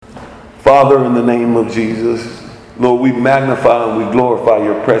Father, in the name of Jesus, Lord, we magnify and we glorify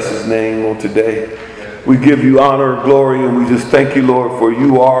your precious name on today. We give you honor, glory, and we just thank you, Lord, for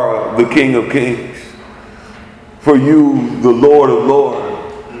you are the King of Kings. For you, the Lord of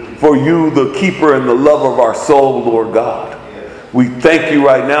Lords. For you, the keeper and the lover of our soul, Lord God. We thank you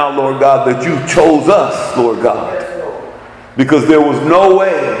right now, Lord God, that you chose us, Lord God. Because there was no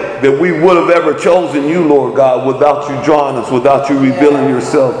way that we would have ever chosen you, Lord God, without you drawing us, without you revealing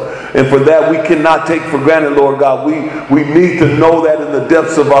yourself. And for that, we cannot take for granted, Lord God. We need to know that in the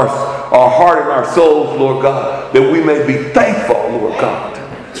depths of our heart and our souls, Lord God, that we may be thankful, Lord God,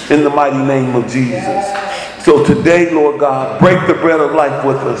 in the mighty name of Jesus. So today, Lord God, break the bread of life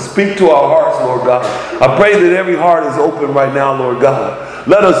with us. Speak to our hearts, Lord God. I pray that every heart is open right now, Lord God.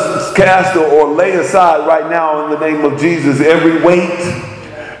 Let us cast or lay aside right now in the name of Jesus every weight,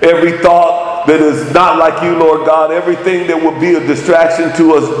 every thought that is not like you, Lord God, everything that would be a distraction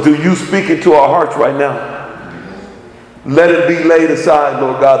to us. Do you speak into our hearts right now? Let it be laid aside,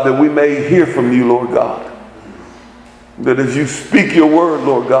 Lord God, that we may hear from you, Lord God. That as you speak your word,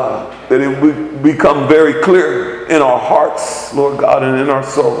 Lord God, that it would become very clear in our hearts, Lord God, and in our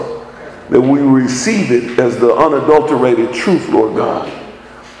soul, that we receive it as the unadulterated truth, Lord God.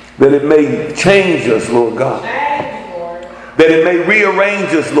 That it may change us, Lord God. That it may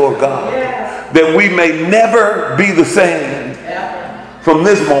rearrange us, Lord God. That we may never be the same from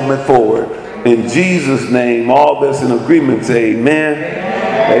this moment forward. In Jesus' name, all that's in agreement, say amen.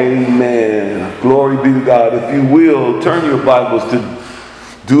 Amen. Glory be to God. If you will, turn your Bibles to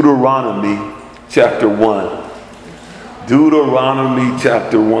Deuteronomy chapter 1. Deuteronomy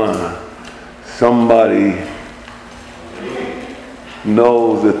chapter 1. Somebody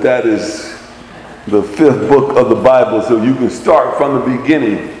knows that is the fifth book of the Bible, so you can start from the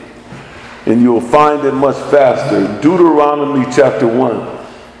beginning and you'll find it much faster. Deuteronomy chapter 1.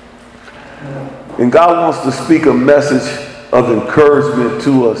 And God wants to speak a message of encouragement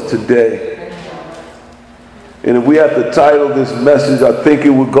to us today. And if we had to title this message, I think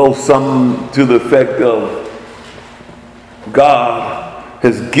it would go something to the effect of God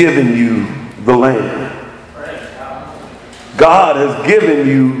has given you the land. God has given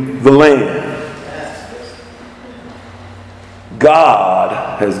you the land.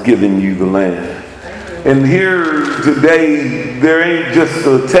 God has given you the land. And here today, there ain't just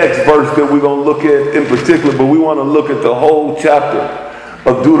a text verse that we're going to look at in particular, but we want to look at the whole chapter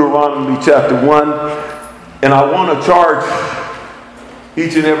of Deuteronomy chapter 1. And I want to charge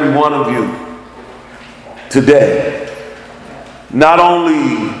each and every one of you today. Not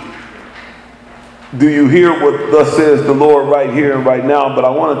only do you hear what thus says the Lord right here and right now, but I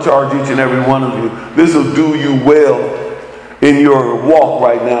want to charge each and every one of you. This will do you well in your walk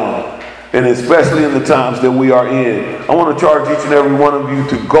right now. And especially in the times that we are in. I want to charge each and every one of you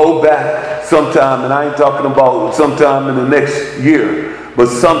to go back sometime, and I ain't talking about sometime in the next year, but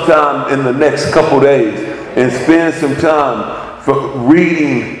sometime in the next couple days, and spend some time for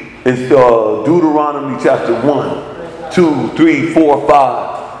reading in Deuteronomy chapter 1, 2, 3, 4,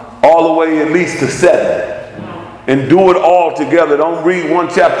 5, all the way at least to 7. And do it all together. Don't read one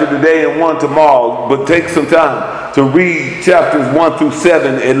chapter today and one tomorrow, but take some time to read chapters 1 through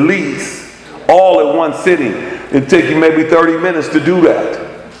 7 at least, all at one sitting. It'll take you maybe 30 minutes to do that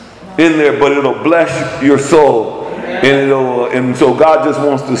in there, but it'll bless your soul. And so God just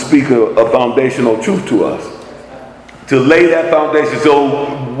wants to speak a foundational truth to us, to lay that foundation. So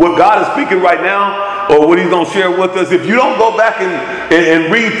what God is speaking right now, or what he's going to share with us, if you don't go back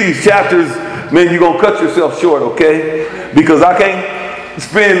and read these chapters, man, you're going to cut yourself short, okay? Because I can't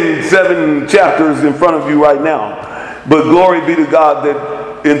spend 7 chapters in front of you right now. But glory be to God that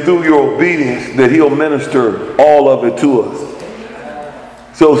and through your obedience that he'll minister all of it to us.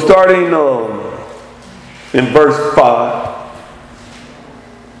 So starting in verse 5,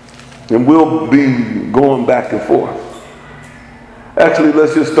 and we'll be going back and forth. Actually,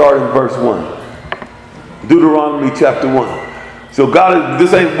 let's just start in verse 1. Deuteronomy chapter 1. So God ain't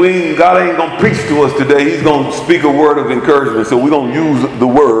going to preach to us today. He's going to speak a word of encouragement. So we're going to use the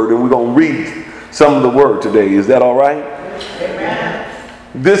word and we're going to read some of the word today. Is that all right? Amen.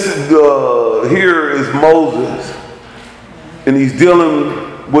 This is here is Moses, and he's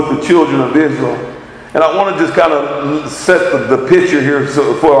dealing with the children of Israel. And I want to just kind of set the picture here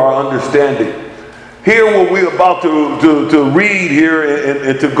for our understanding. Here what we're about to read here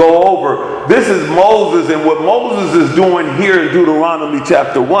and to go over, this is Moses, and what Moses is doing here in Deuteronomy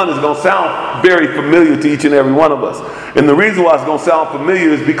chapter 1 is going to sound very familiar to each and every one of us. And the reason why it's going to sound familiar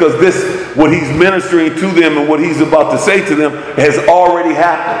is because what he's ministering to them and what he's about to say to them has already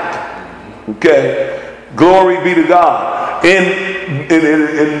happened. Okay? Glory be to God. And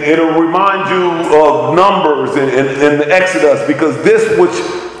it'll remind you of Numbers and the Exodus, because this which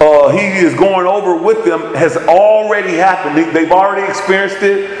he is going over with them has already happened. They've already experienced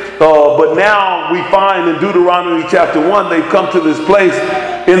it. But now we find in Deuteronomy chapter 1, they've come to this place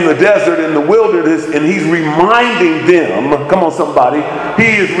in the desert, in the wilderness, and he's reminding them, come on somebody,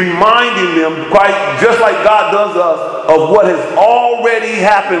 he is reminding them, quite just like God does us, of what has already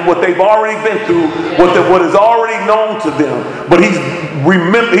happened, what they've already been through, what is already known to them. But he's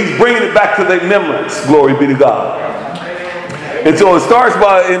bringing it back to their remembrance. Glory be to God. And so it starts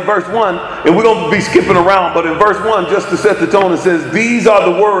in verse 1, and we're going to be skipping around, but in verse 1, just to set the tone, it says, "These are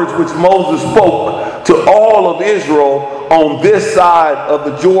the words which Moses spoke to all of Israel on this side of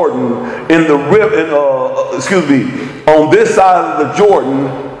the Jordan, on this side of the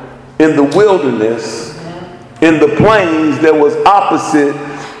Jordan, in the wilderness, in the plains that was opposite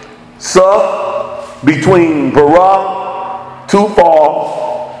Suph, between Berah, Tuphal,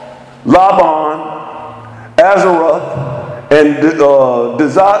 Laban, Azaroth, and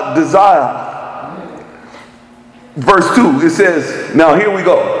Desire." Verse 2, it says, now here we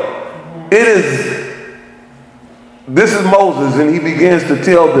go. This is Moses, and he begins to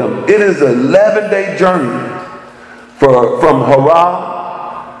tell them, it is an 11-day journey from Haran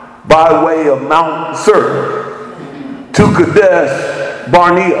by way of Mount Seir to Kadesh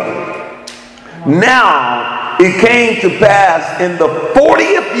Barnea. Now it came to pass in the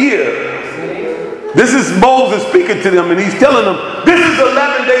 40th year. This is Moses speaking to them, and he's telling them, this is an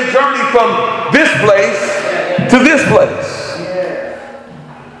 11-day journey from this place to this place.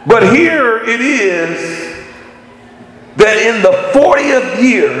 But here it is that in the 40th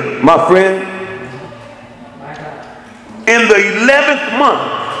year, my friend, in the 11th month,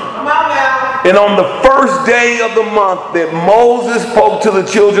 and on the first day of the month, that Moses spoke to the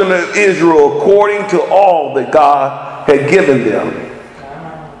children of Israel according to all that God had given them.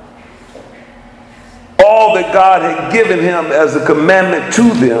 All that God had given him as a commandment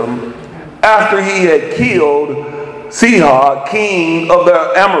to them, after he had killed Sihon, king of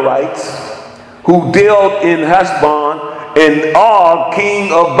the Amorites, who dwelt in Heshbon, and Og,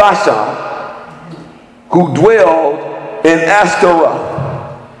 king of Bashan, who dwelled in Ashtaroth,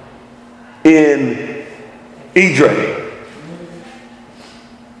 in Edrei.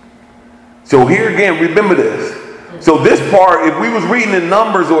 So here again, remember this. So this part, if we was reading in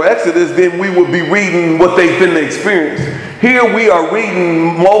Numbers or Exodus, then we would be reading what they've been experienced. Here we are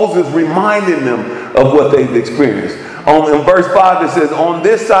reading Moses reminding them of what they've experienced. In verse 5 it says, on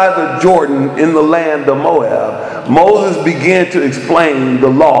this side of Jordan in the land of Moab, Moses began to explain the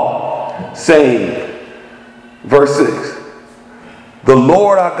law, saying, verse 6, the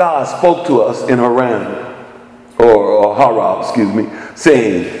Lord our God spoke to us in Haran, or Haran,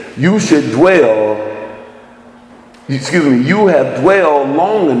 saying, you have dwelled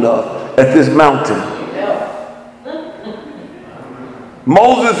long enough at this mountain.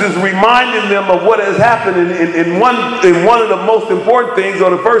 Moses is reminding them of what has happened. In one of the most important things, or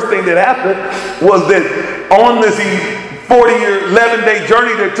the first thing that happened, was that on this 40-year, 11-day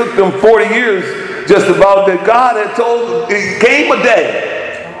journey that took them 40 years, just about, that God had told, it came a day,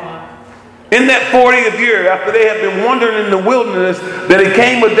 in that 40th year, after they had been wandering in the wilderness, that it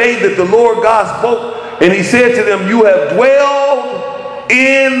came a day that the Lord God spoke, and he said to them, you have dwelled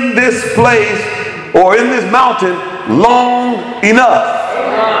in this place, or in this mountain, long enough.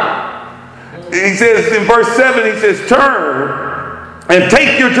 He says in verse 7, he says, turn and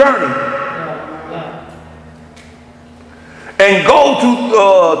take your journey and go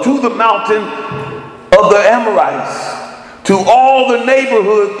to the mountain of the Amorites, to all the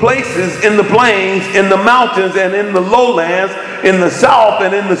neighborhood places in the plains, in the mountains, and in the lowlands, in the south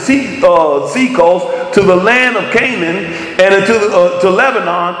and in the sea coast, to the land of Canaan, and to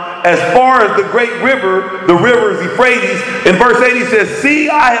Lebanon, as far as the great river, the rivers Euphrates. In verse 8 he says, see,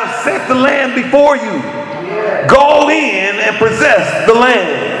 I have set the land before you. Go in and possess the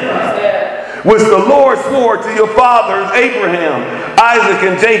land, which the Lord swore to your fathers, Abraham, Isaac,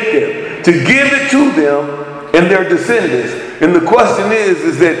 and Jacob, to give it to them and their descendants. And the question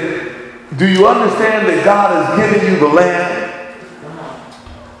is that, do you understand that God has given you the land?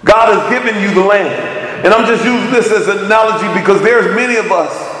 God has given you the land. And I'm just using this as an analogy because there's many of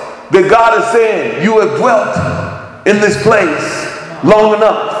us that God is saying, you have dwelt in this place long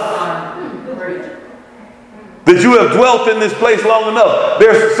enough. That you have dwelt in this place long enough.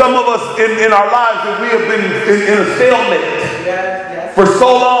 There's some of us in our lives that we have been in a stalemate for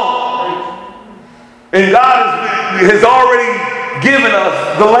so long. And God has already given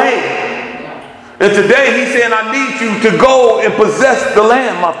us the land. And today he's saying, I need you to go and possess the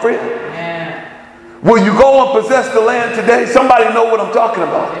land, my friend. Will you go and possess the land today? Somebody know what I'm talking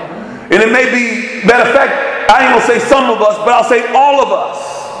about. And it may be, matter of fact, I ain't going to say some of us, but I'll say all of us.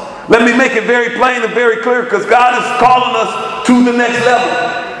 Let me make it very plain and very clear, because God is calling us to the next level.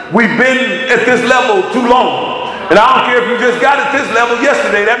 We've been at this level too long. And I don't care if you just got at this level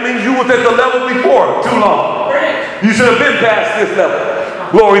yesterday. That means you was at the level before too long. You should have been past this level.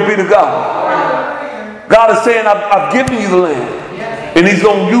 Glory be to God. God is saying, I've given you the land. And he's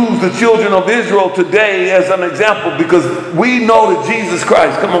going to use the children of Israel today as an example, because we know that Jesus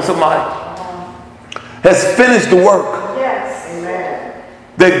Christ, come on somebody, has finished the work. Yes. Amen.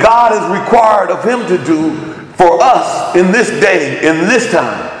 That God has required of him to do for us in this day, in this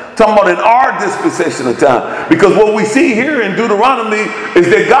time. Talking about in our dispensation of time. Because what we see here in Deuteronomy is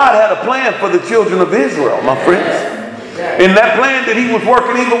that God had a plan for the children of Israel, my friends. And that plan that he was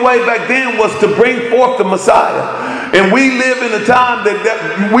working even way back then was to bring forth the Messiah. And we live in a time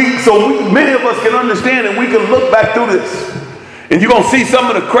many of us can understand, and we can look back through this. And you're going to see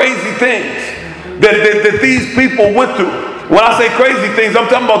some of the crazy things that these people went through. When I say crazy things, I'm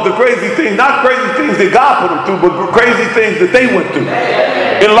talking about the crazy things, not crazy things that God put them through, but crazy things that they went through.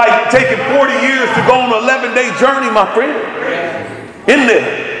 And like taking 40 years to go on an 11-day journey, my friend, in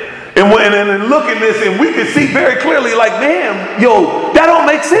there. And look at this, and we can see very clearly, like, man, that don't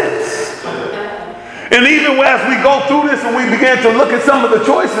make sense. And even as we go through this and we begin to look at some of the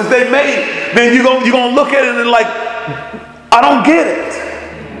choices they made, then you're going to look at it and like, I don't get it.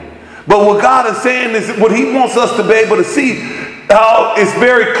 But what God is saying is what he wants us to be able to see, how it's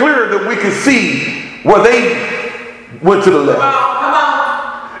very clear that we can see where they went to the left. Come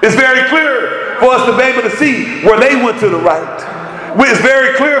on. It's very clear for us to be able to see where they went to the right. It's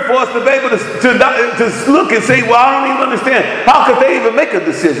very clear for us to be able to look and say, well, I don't even understand. How could they even make a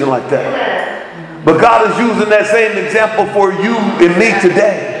decision like that? But God is using that same example for you and me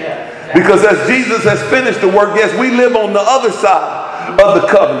today. Because as Jesus has finished the work, yes, we live on the other side of the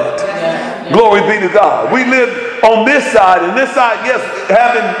covenant. Glory be to God. We live on this side, and this side, yes,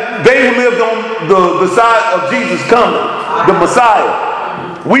 they lived on the side of Jesus coming, the Messiah.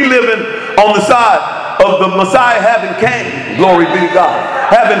 We living on the side of the Messiah having came. Glory be to God.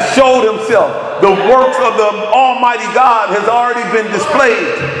 Having showed himself. The works of the Almighty God has already been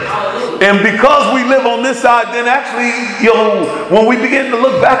displayed. And because we live on this side, then actually, when we begin to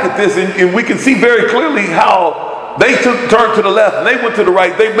look back at this, and we can see very clearly how they turned to the left and they went to the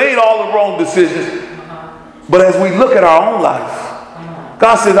right. They made all the wrong decisions. But as we look at our own life,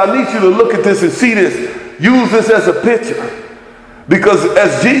 God says, I need you to look at this and see this. Use this as a picture. Because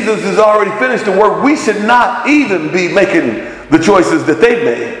as Jesus has already finished the work, we should not even be making the choices that they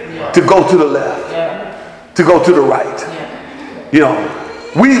made to go to the left, to go to the right.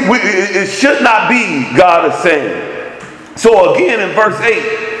 It should not be, God is saying. So again in verse 8,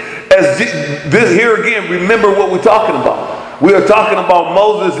 here again, remember what we're talking about. We are talking about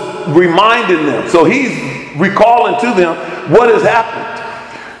Moses reminding them. So he's recalling to them what has happened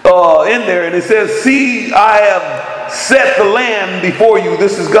in there. And it says, see, I have set the land before you.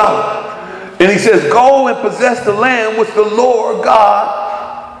 This is God. And he says, go and possess the land which the Lord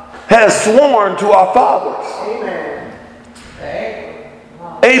God has sworn to our fathers. Amen.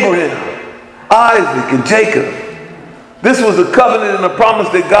 Abraham, Isaac, and Jacob. This was a covenant and a promise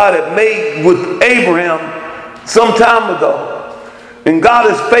that God had made with Abraham some time ago. And God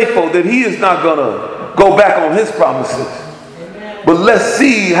is faithful that he is not going to go back on his promises. But let's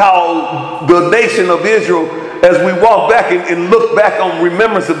see how the nation of Israel, as we walk back and look back on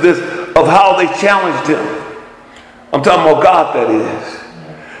remembrance of this, of how they challenged him. I'm talking about God, that is.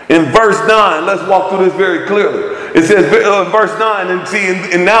 In verse 9, let's walk through this very clearly. It says, verse 9,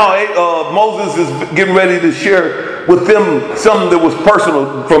 and now Moses is getting ready to share with them something that was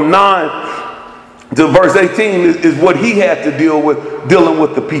personal. From 9 to verse 18 is what he had to dealing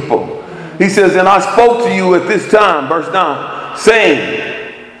with the people. He says, and I spoke to you at this time, verse 9,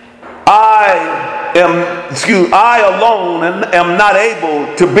 saying, I alone am not able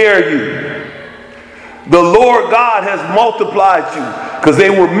to bear you. The Lord God has multiplied you, because they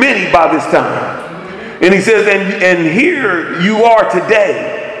were many by this time. And he says, and here you are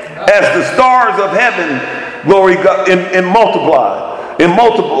today, as the stars of heaven, glory God, and multiplied,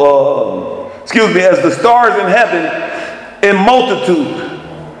 as the stars in heaven in multitude.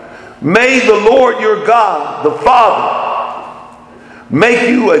 May the Lord your God, the Father, make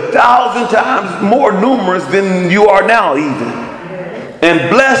you 1,000 times more numerous than you are now even, and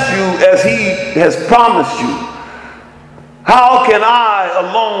bless you as he has promised you. How can I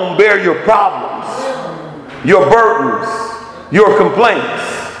alone bear your problems, your burdens, your complaints?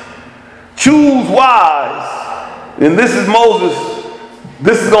 Choose wise. And this is Moses.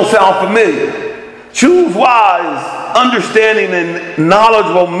 This is going to sound familiar. Choose wise, understanding, and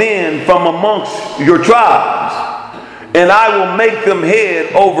knowledgeable men from amongst your tribes, and I will make them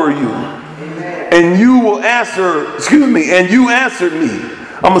head over you. And you will answer, and you answered me.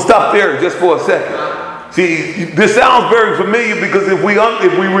 I'm going to stop there just for a second. See, this sounds very familiar because if we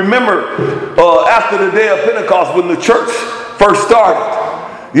remember after the day of Pentecost when the church first started,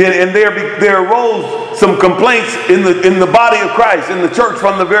 and there arose some complaints in the body of Christ, in the church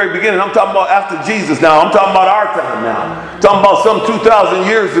from the very beginning. I'm talking about after Jesus now. I'm talking about our time now. I'm talking about some 2,000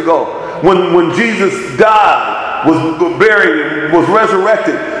 years ago when Jesus died, was buried, and was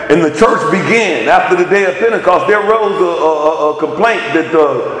resurrected, and the church began after the day of Pentecost. There rose a complaint that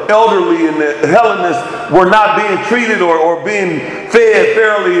the elderly and the Hellenists were not being treated or being fed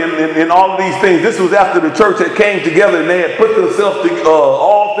fairly and all of these things. This was after the church had came together and they had put themselves to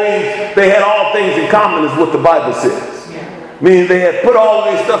all things. They had all things in common, is what the Bible says. Meaning they had put all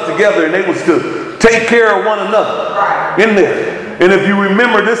of this stuff together and they was to take care of one another in there. And if you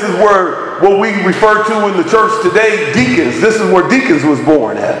remember, this is where what we refer to in the church today, deacons. This is where deacons was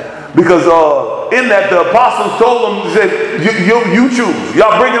born at. Because in that, the apostles told them, they said, you choose.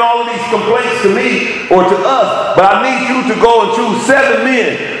 Y'all bringing all of these complaints to me or to us, but I need you to go and choose 7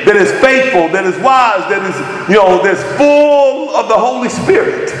 men that is faithful, that is wise, that is, that's full of the Holy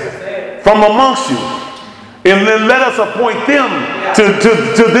Spirit from amongst you. And then let us appoint them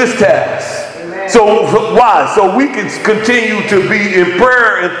to this task. So why? So we can continue to be in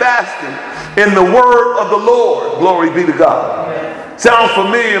prayer and fasting in the word of the Lord. Glory be to God. Sounds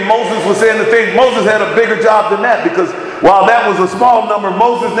familiar. Moses was saying the thing. Moses had a bigger job than that, because while that was a small number,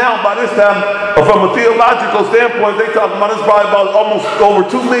 Moses now by this time, from a theological standpoint, they talking about it's probably about almost over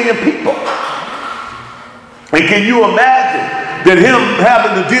 2 million people. And can you imagine that him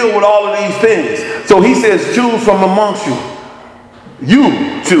having to deal with all of these things? So he says, choose from amongst you.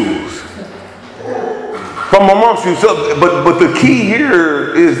 You choose from amongst you. So, but the key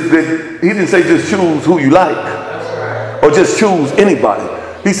here is that he didn't say just choose who you like or just choose anybody.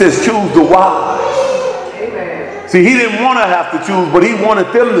 He says choose the wise. Amen. See, he didn't want to have to choose, but he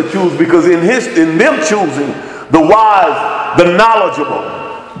wanted them to choose, because in them choosing the wise, the knowledgeable,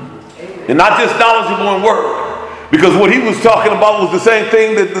 and not just knowledgeable in word, because what he was talking about was the same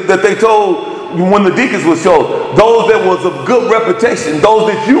thing that they told when the deacons was chosen. Those that was of good reputation,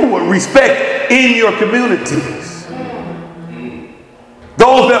 those that you would respect in your communities,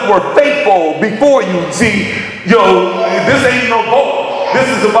 those that were faithful before you. See, this ain't no vote. This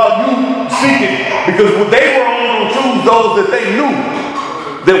is about you seeking, because they were only going to choose those that they knew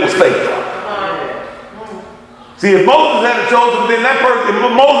that was faithful. See, if Moses had chosen, then that person,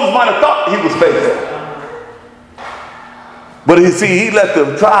 Moses might have thought he was faithful. But he let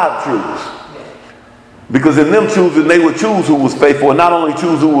the tribe choose. Because in them choosing, they would choose who was faithful. And not only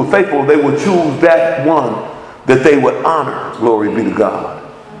choose who was faithful, they would choose that one that they would honor. Glory be to God.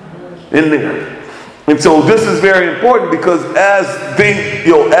 In there. And so this is very important, because as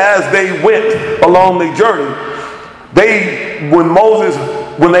they went along the journey,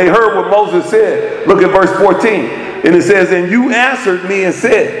 when they heard what Moses said, look at verse 14. And it says, and you answered me and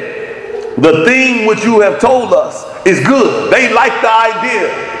said, the thing which you have told us is good. They like the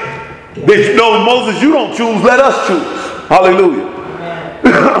idea. Moses, you don't choose, let us choose. Hallelujah.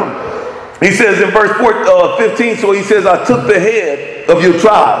 He says in verse 15, so he says, I took the head of your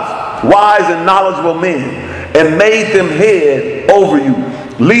tribes, wise and knowledgeable men, and made them head over you,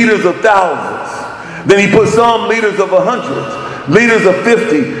 leaders of thousands. Then he put some leaders of 100, leaders of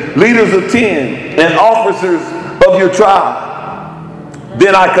 50, leaders of 10, and officers of your tribe.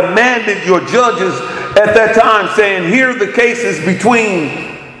 Then I commanded your judges at that time, saying, hear the cases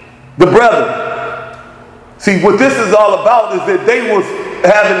between the brethren. See, what this is all about is that they was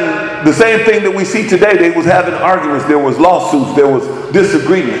having the same thing that we see today. They was having arguments. There was lawsuits. There was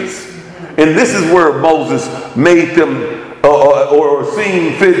disagreements. And this is where Moses made them or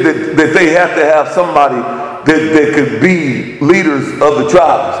seemed fit that they have to have somebody that could be leaders of the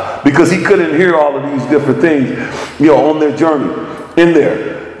tribes, because he couldn't hear all of these different things, on their journey in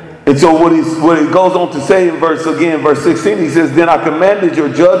there. And so what he goes on to say in verse 16, he says, then I commanded your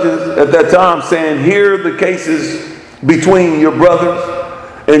judges at that time, saying, hear the cases between your brothers,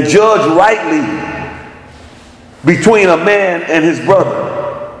 and judge rightly between a man and his brother,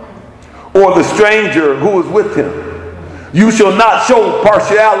 or the stranger who is with him. You shall not show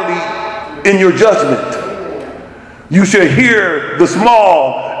partiality in your judgment. You shall hear the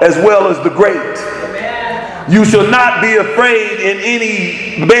small as well as the great. You shall not be afraid in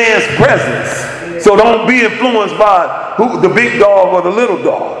any man's presence. So don't be influenced by the big dog or the little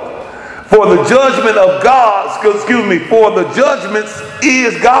dog. For the judgment of God, for the judgments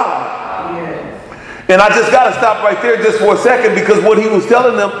is God. And I just got to stop right there just for a second, because what he was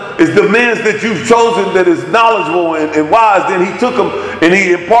telling them is the men that you've chosen that is knowledgeable and wise. Then he took them and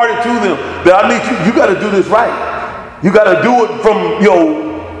he imparted to them that I need you got to do this right. You got to do it from,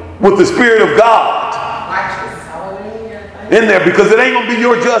 with the Spirit of God in there, because it ain't going to be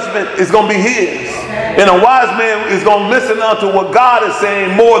your judgment, it's going to be his. And a wise man is going to listen unto what God is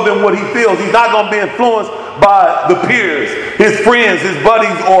saying more than what he feels. He's not going to be influenced by the peers, his friends, his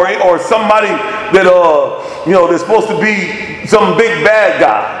buddies, or somebody that that's supposed to be some big bad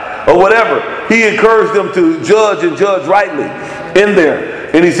guy or whatever. He encouraged them to judge and judge rightly in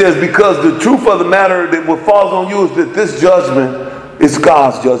there. And he says, because the truth of the matter that what falls on you is that this judgment is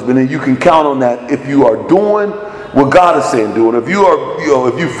God's judgment, and you can count on that if you are doing what God is saying do. And if you are,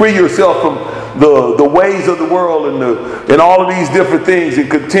 if you free yourself from the ways of the world and all of these different things, and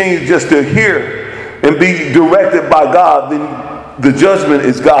continue just to hear and be directed by God, then the judgment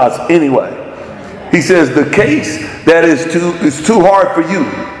is God's anyway. He says, the case that is too hard for you,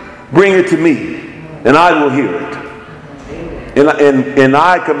 bring it to me, and I will hear it. And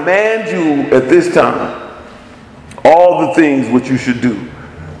I command you at this time all the things which you should do.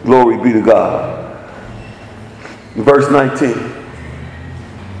 Glory be to God. Verse 19.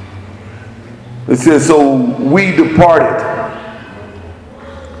 It says, so we departed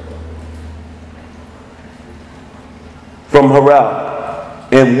from Haran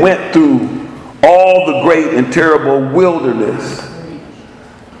and went through all the great and terrible wilderness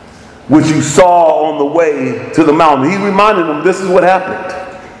which you saw on the way to the mountain. He reminded them, this is what happened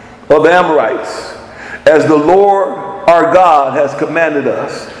of the Amorites. As the Lord our God has commanded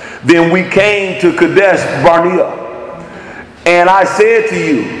us, then we came to Kadesh Barnea. And I said to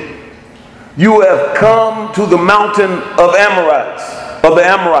you, you have come to the mountain of the Amorites,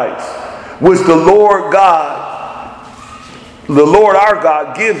 which the Lord our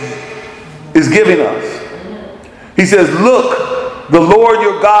God is giving us. He says, look, the Lord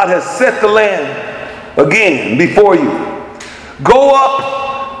your God has set the land again before you. Go up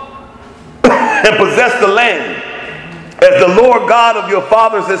and possess the land, as the Lord God of your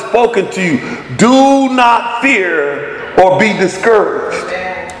fathers has spoken to you. Do not fear or be discouraged.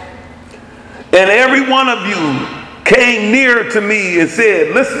 And every one of you came near to me and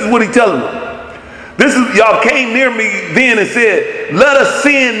said, this is what he's telling them. Y'all came near me then and said, let us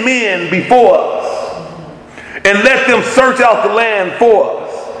send men before us, and let them search out the land for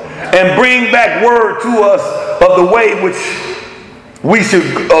us, and bring back word to us of the way which we should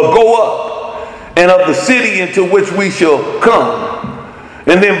go up, and of the city into which we shall come.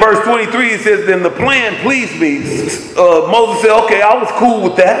 And then verse 23, it says, then the plan pleased me. Moses said, okay, I was cool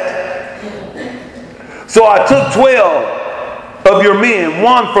with that. So I took 12 of your men,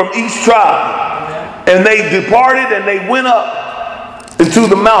 one from each tribe, and they departed and they went up into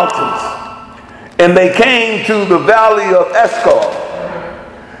the mountains. And they came to the valley of Eshcol,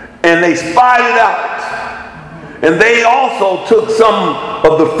 and they spied it out. And they also took some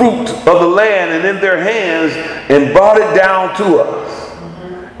of the fruit of the land and in their hands and brought it down to us.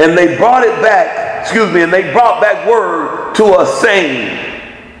 And they brought back word to us, saying,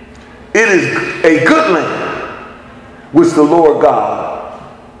 it is a good land which the Lord God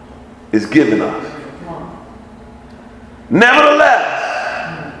is giving us. Nevertheless,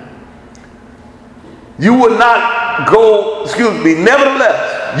 you would not go up.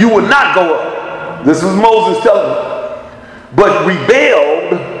 This is Moses telling them. But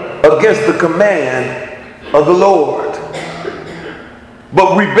rebelled against the command of the Lord.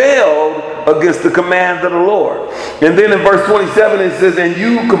 And then in verse 27 it says, and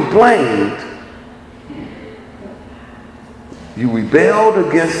you complained. You rebelled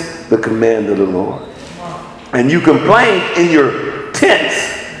against the command of the Lord. And you complained in your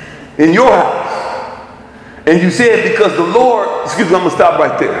tents, in your house. And you said, because the Lord, I'm going to stop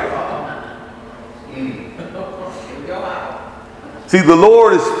right there. See, the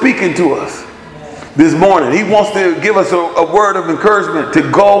Lord is speaking to us this morning. He wants to give us a word of encouragement to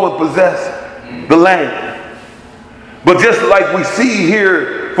go and possess the land. But just like we see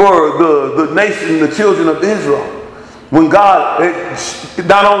here for the nation, the children of Israel, when God,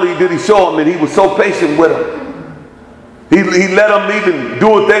 not only did he show them that he was so patient with them, he let them even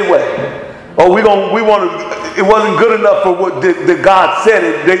do it their way. Oh, it wasn't good enough for what that God said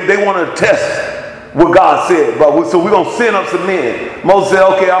it. They want to test what God said. So we're going to send up some men. Moses said,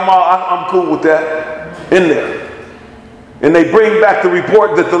 okay, I'm cool with that in there. And they bring back the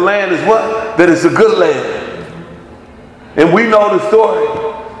report that the land is what? That it's a good land. And we know the story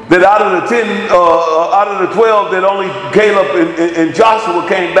that out of the 12, that only Caleb and Joshua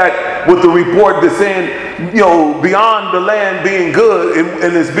came back with the report that saying beyond the land being good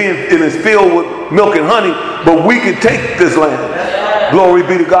and it's filled with milk and honey, but we can take this land. Glory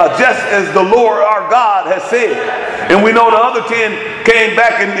be to God, just as the Lord our God has said. And we know the other 10 came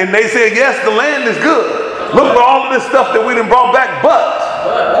back and they said, yes, the land is good. Look at all of this stuff that we done brought back,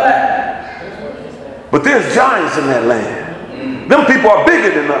 but there's giants in that land. Them people are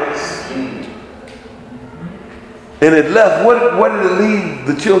bigger than us. And it left, what did it leave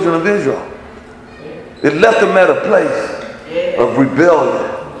the children of Israel? It left them at a place of rebellion.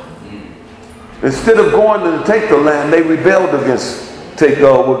 Instead of going to take the land, they rebelled against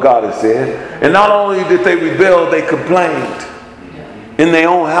what God had said. And not only did they rebel, they complained in their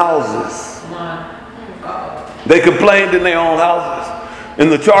own houses. They complained in their own houses.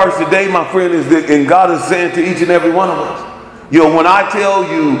 And the charge today, my friend, is that, and God is saying to each and every one of us, when I tell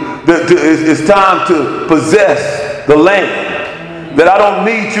you that it's time to possess the land, that I don't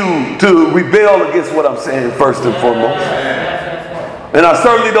need you to rebel against what I'm saying first and foremost. And I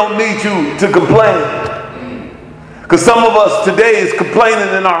certainly don't need you to complain. Because some of us today is complaining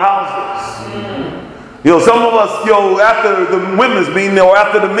in our houses. Some of us, after the women's meeting or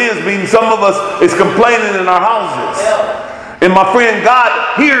after the men's meeting, some of us is complaining in our houses. And my friend, God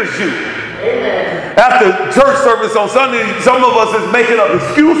hears you. After church service on Sunday, some of us is making up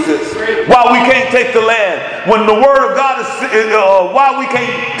excuses why we can't take the land. When the word of God is why we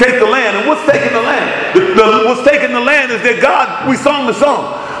can't take the land. And what's taking the land? What's taking the land is that God, we sung the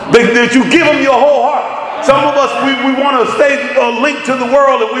song, that you give him your whole heart. Some of us, we want to stay linked to the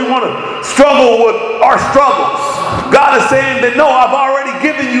world and we want to struggle with our struggles. God is saying that, no, I've already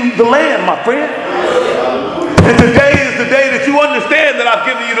given you the land, my friend. And today is the day that you understand that I've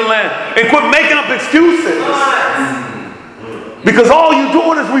given you the land. And quit making up excuses. Because all you're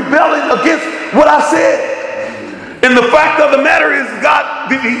doing is rebelling against what I said. And the fact of the matter is,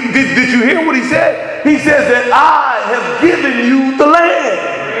 God, did you hear what he said? He says that I have given you the land.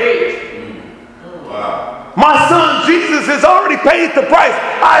 My son Jesus has already paid the price.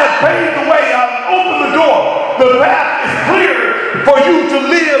 I have paved the way. I've opened the door. The path is clear for you to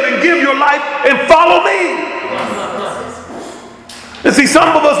live and give your life and follow me. And see,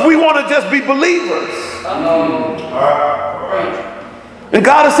 some of us, we want to just be believers. And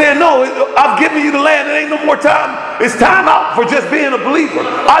God is saying, no, I've given you the land. It ain't no more time. It's time out for just being a believer.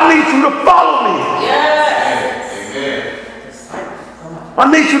 I need you to follow me. Yes.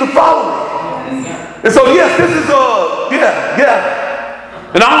 I need you to follow me. And so, yes, this is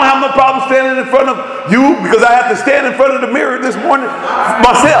and I don't have no problem standing in front of you because I have to stand in front of the mirror this morning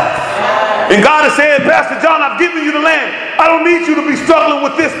myself. And God is saying, Pastor John, I've given you the land. I don't need you to be struggling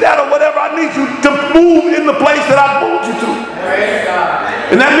with this, that, or whatever. I need you to move in the place that I've moved you to.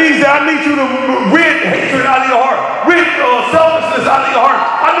 And that means that I need you to rid hatred out of your heart, rid selfishness out of your heart.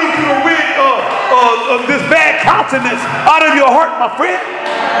 I need you to rid this bad countenance out of your heart, my friend.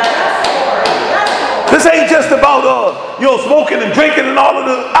 This ain't just about smoking and drinking and all of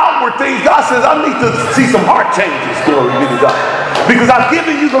the outward things. God says, I need to see some heart changes, glory be to God. Because I've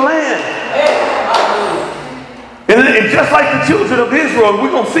given you the land. And just like the children of Israel,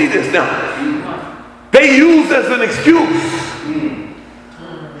 we're going to see this now. They used as an excuse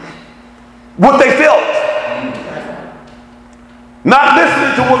what they felt. Not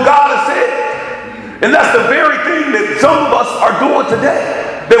listening to what God has said. And that's the very thing that some of us are doing today.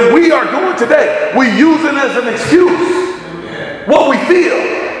 That we are doing today. We use it as an excuse. What we feel.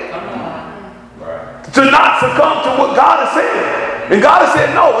 To not succumb to what God has said. And God has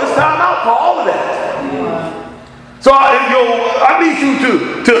said, no, it's time out for all of that. So I need you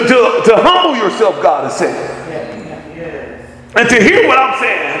to humble yourself, God has said. And to hear what I'm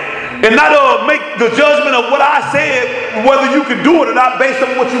saying. And not make the judgment of what I said, whether you can do it or not based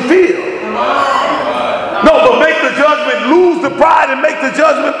on what you feel. No, but make the judgment, lose the pride and make the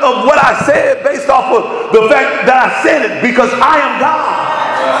judgment of what I said based off of the fact that I said it because I am God.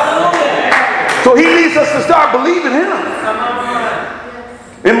 So he needs us to start believing him.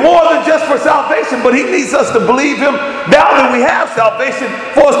 And more than just for salvation, but he needs us to believe him now that we have salvation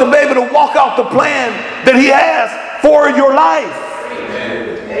for us to be able to walk out the plan that he has for your life.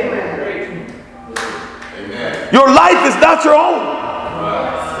 Amen. Your life is not your own.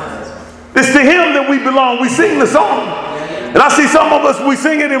 It's to him that we belong. We sing the song. And I see some of us, we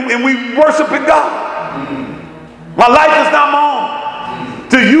sing it and we worship in God. My life is not my own.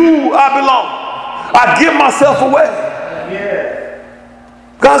 To you I belong. I give myself away.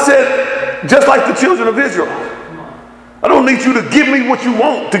 God said, just like the children of Israel, I don't need you to give me what you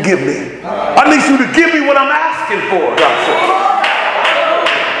want to give me. I need you to give me what I'm asking for, God said.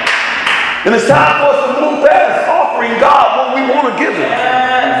 And it's time for us to move past offering God what we want to give him.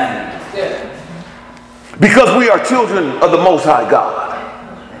 because we are children of the Most High God.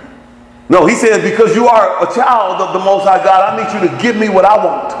 No, he says, because you are a child of the Most High God, I need you to give me what I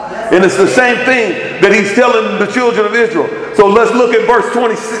want. And it's the same thing that he's telling the children of Israel. So let's look at verse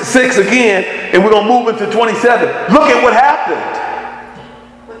 26 again, and we're going to move into 27. Look at what happened.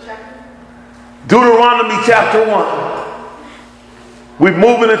 What chapter? Deuteronomy chapter 1. We're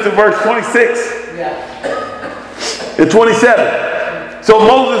moving into verse 26 and 27. So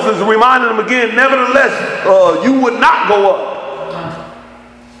Moses is reminding them again, nevertheless, you would not go up.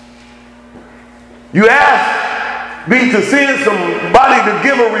 You ask me to send somebody to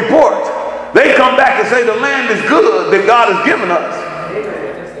give a report. They come back and say the land is good that God has given us.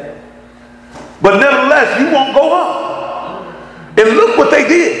 But nevertheless, you won't go up. And look what they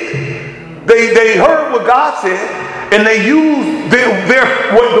did. They heard what God said, and they used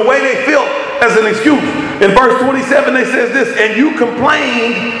the way they felt as an excuse. In verse 27, they says this, and you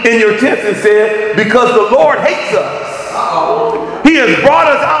complained in your tents and said, because the Lord hates us. He has brought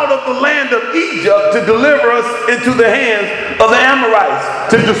us out of the land of Egypt to deliver us into the hands of the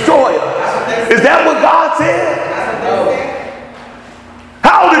Amorites, to destroy us. Is that what God said?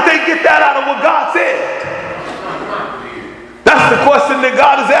 How did they get that out of what God said? That's the question that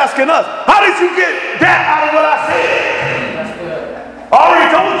God is asking us. How did you get that out of what I said? I already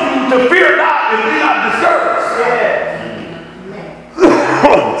told you to fear not and be not discouraged.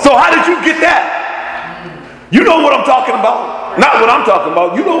 So how did you get that? You know what I'm talking about. Not what I'm talking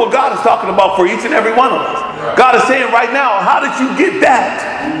about. You know what God is talking about for each and every one of us. God is saying right now, how did you get that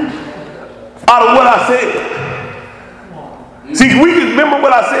out of what I said? See, we can remember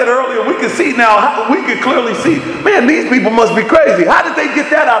what I said earlier. We can see now, we can clearly see, man, these people must be crazy. How did they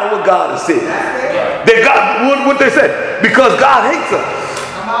get that out of what God has said? That God, what they said? Because God hates us.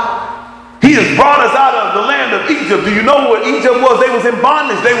 He has brought us out of the land of Egypt. Do you know what Egypt was? They was in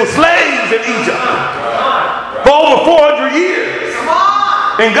bondage. They were slaves in Egypt for over 400 years.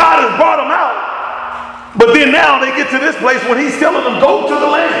 And God has brought them out. But then now they get to this place when he's telling them, go to the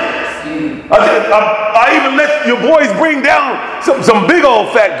land. I even let your boys bring down some big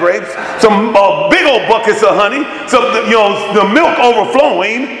old fat grapes, some big old buckets of honey, some, the milk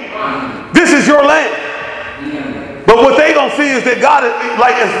overflowing. This is your land. But what they don't see is that God is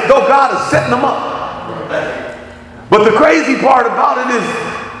like as though God is setting them up. But the crazy part about it is,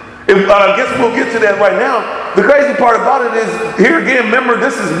 I guess we'll get to that right now. The crazy part about it is, here again, remember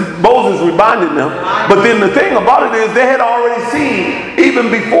this is Moses reminding them. But then the thing about it is they had already seen, even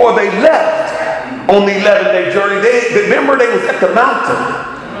before they left on the 11-day journey, remember they was at the mountain.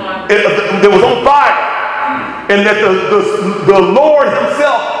 It was on fire. And that the Lord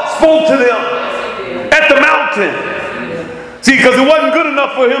himself spoke to them at the mountain. See, because it wasn't good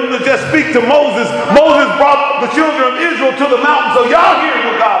enough for him to just speak to Moses. Moses brought the children of Israel to the mountain. So y'all hear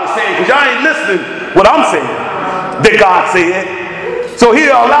what God is saying, because y'all ain't listening what I'm saying that God said. So he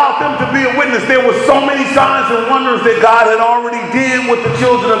allowed them to be a witness. There were so many signs and wonders that God had already did with the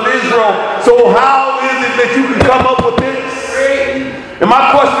children of Israel. So how is it that you can come up with this? And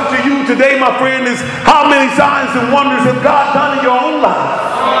my question to you today, my friend, is how many signs and wonders have God done in your own life?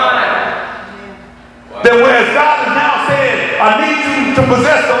 That whereas God is now saying, I need you to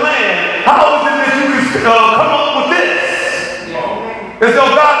possess the land, how is it that you can come up with this? As though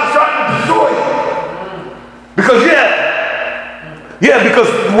God is trying to destroy you. Because because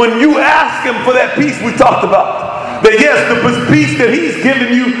when you ask him for that peace we talked about, that yes, the peace that he's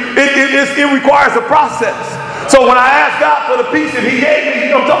given you, it requires a process. So when I asked God for the peace that he gave me,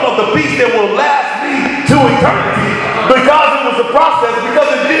 I'm talking about the peace that will last me to eternity, because it was a process, because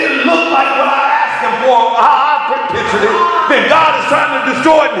it didn't look like what I asked him for, how I pictured it, then God is trying to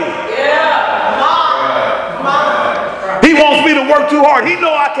destroy me. He wants me to work too hard. He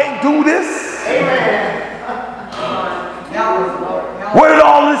know I can't do this. Where did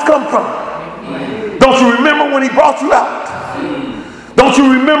all this come from? Don't you remember when he brought you out? Don't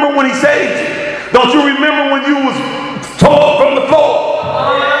you remember when he saved you? Don't you remember when you was tore from the floor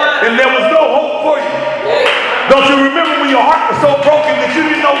and there was no hope for you? Don't you remember when your heart was so broken that you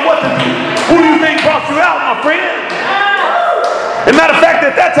didn't know what to do? Who do you think brought you out, my friend? As a matter of fact,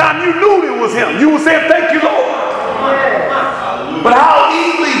 at that time you knew it was him. You were saying, thank you, Lord. But how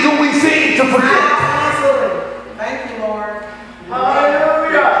easily do we seem to forget? Thank you, Lord.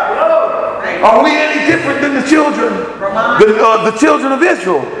 Are we any different than the children? The children of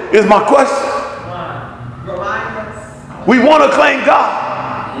Israel is my question. We want to claim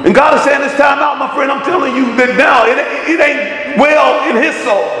God. And God is saying this time out, my friend, I'm telling you that now it ain't well in his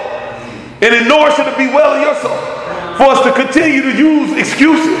soul. And nor should it be well in your soul for us to continue to use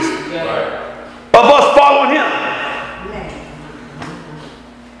excuses of us following him.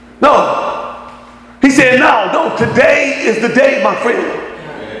 No. He said, know today is the day, my friend,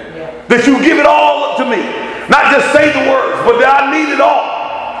 that you give it all up to me. Not just say the words, but that I need it all.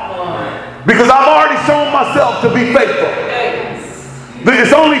 Because I've already shown myself to be faithful.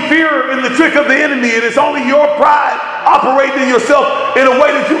 It's only fear and the trick of the enemy, and it's only your pride operating in yourself in a way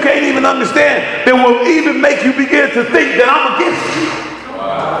that you can't even understand, that will even make you begin to think that I'm against you.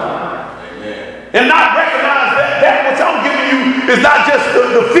 And not recognize that which I'm giving you is not just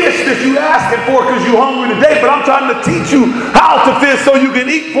the fish that you asking for because you're hungry today, but I'm trying to teach you how to fish so you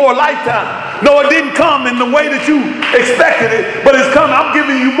can eat for a lifetime. No, it didn't come in the way that you expected it, but it's coming. I'm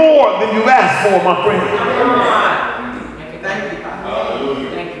giving you more than you asked for, my friend. Thank you, Father.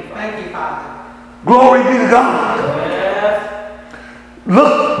 Hallelujah. Thank you, Father. Glory be to God.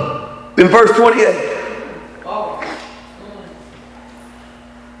 Look in verse 28.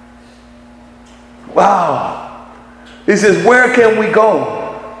 Wow. He says, where can we go?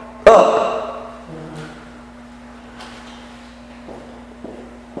 Up.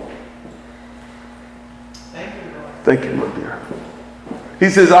 Thank you, my dear. He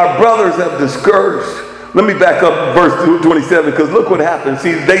says, our brothers have discouraged. Let me back up verse 27, because look what happened.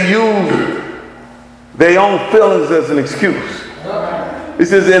 See, they use their own feelings as an excuse. He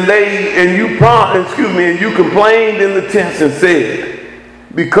says, and you complained in the tents and said,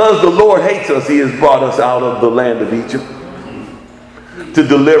 because the Lord hates us, he has brought us out of the land of Egypt to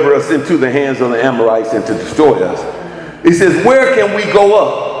deliver us into the hands of the Amorites and to destroy us. He says, where can we go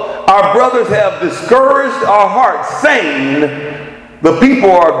up? Our brothers have discouraged our hearts, saying, the people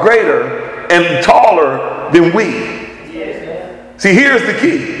are greater and taller than we. See, here's the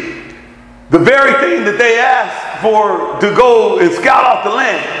key. The very thing that they asked for to go and scout out the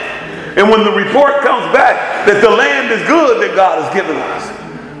land. And when the report comes back that the land is good that God has given us.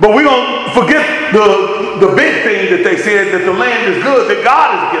 But we don't forget the big thing that they said, that the land is good that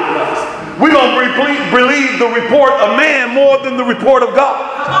God has given us. We're going to believe the report of man more than the report of God.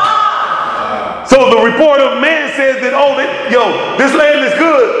 So the report of man says that, this land is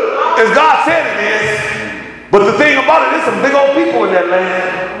good as God said it is. But the thing about it, there's some big old people in that land.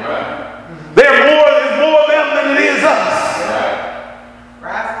 There's more of them than it is us.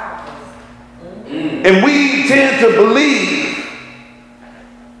 And we tend to believe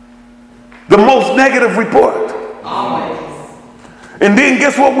the most negative report. Always. And then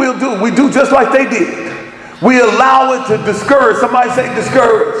guess what we'll do? We do just like they did. We allow it to discourage. Somebody say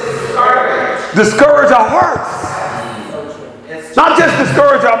discourage. Discourage our hearts. Not just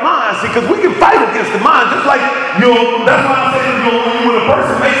discourage our minds. See, because we can fight against the mind. Just like, that's why I'm saying, when a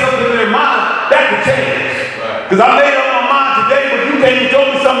person makes something in their mind, that can change. Because I made up my mind today, but you came and told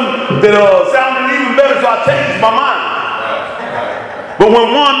me something that sounded even better, so I changed my mind. But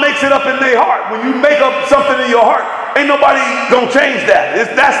when one makes it up in their heart, when you make up something in your heart, ain't nobody gonna change that.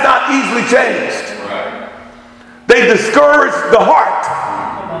 That's not easily changed. They discouraged the heart.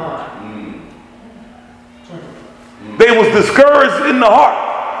 They was discouraged in the heart.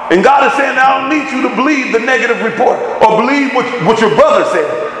 And God is saying, I don't need you to believe the negative report or believe what your brother said.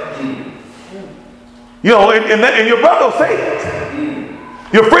 And your brother will say it.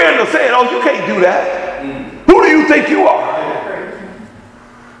 Your friend will say it. Oh, you can't do that. Who do you think you are?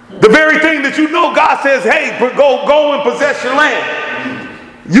 The very thing that God says, hey, go and possess your land.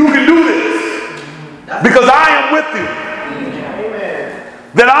 You can do this because I am with you.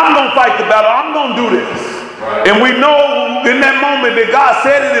 That I'm going to fight the battle. I'm going to do this. And we know in that moment that God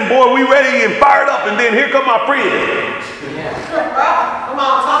said it, and boy, we ready and fired up. And then here come my friend.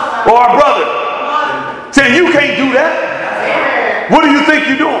 Or our brother. Saying, you can't do that. What do you think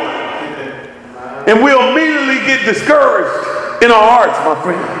you're doing? And we'll immediately get discouraged in our hearts, my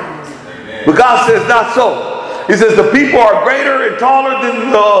friend. But God says not so. He says the people are greater and taller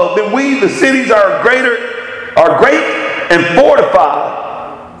than we. The cities are great and fortified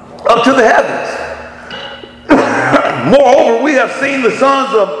up to the heavens. Moreover, we have seen the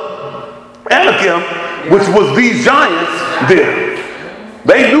sons of Anakim, which was these giants there.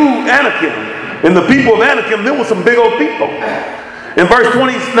 They knew Anakim, and the people of Anakim, there were some big old people. In verse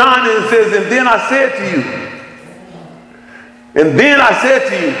 29, it says, and then I said to you,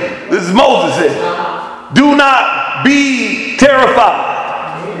 this is Moses said, do not be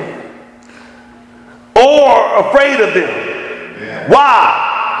terrified or afraid of them.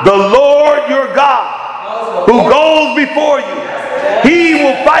 Why? The Lord your God, who goes before you, he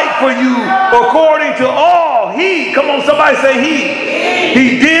will fight for you according to all come on, somebody say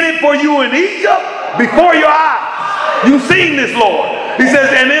he did it for you in Egypt before your eyes. You've seen this, Lord. He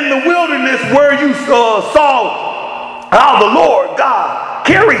says, and in the wilderness where you saw how the Lord God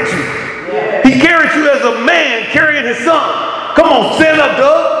carried you. He carried you as a man carrying his son. Come on, stand up,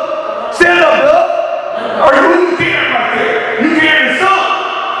 Doug. Stand up, Doug. Are you carrying right there? You carrying the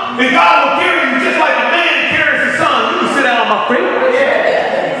son. And God will carry you just like a man carries his son. You can sit down, my friend.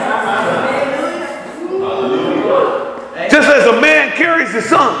 Just as a man carries his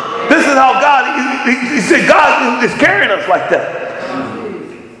son. This is how God, he said God is carrying us like that.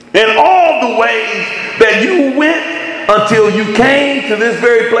 In all the ways that you went until you came to this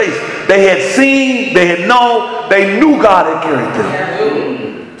very place. They had seen, they had known, they knew God had carried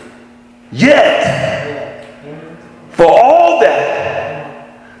them. Yet, for all that,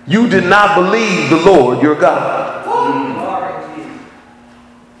 you did not believe the Lord your God,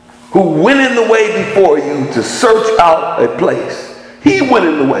 who went in the way before you to search out a place. He went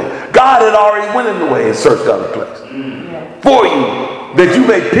in the way. God had already went in the way and searched out a place for you, that you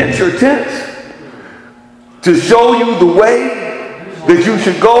may pitch your tents, to show you the way that you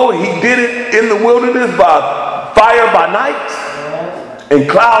should go. He did it in the wilderness by fire by night and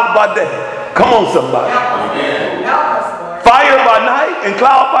cloud by day. Come on, somebody. Fire by night and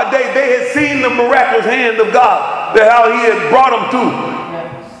cloud by day. They had seen the miraculous hand of God, that how he had brought them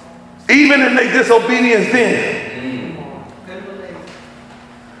through, even in their disobedience then.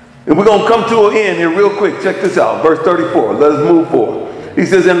 And we're going to come to an end here real quick. Check this out. Verse 34. Let us move forward. He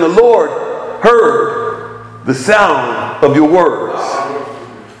says, and the Lord heard the sound of your words.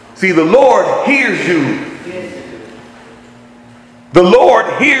 See, the Lord hears you. The Lord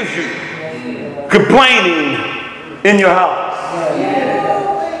hears you complaining in your house.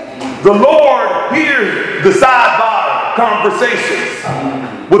 The Lord hears the sidebar conversations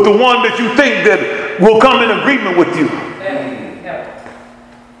with the one that you think that will come in agreement with you.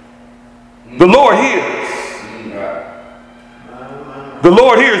 The Lord hears. The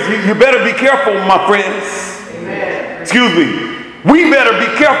Lord hears. You better be careful, my friends. Amen. Excuse me. We better be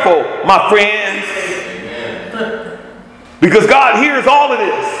careful, my friends. Amen. Because God hears all of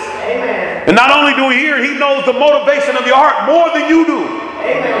this. Amen. And not only do he hear, he knows the motivation of your heart more than you do.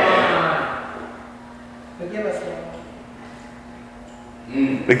 Amen. Forgive us,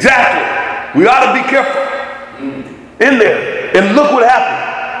 Lord. Exactly. We ought to be careful in there. And look what happened.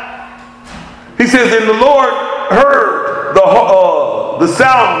 He says, and the Lord heard the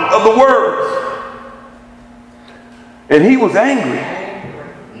sound of the words, and he was angry.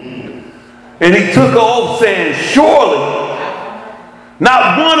 And he took an oath, saying, surely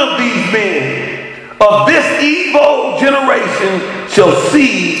not one of these men of this evil generation shall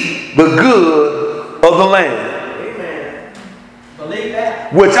see the good of the land. Amen. Believe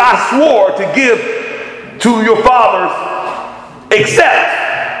that. Which I swore to give to your fathers, except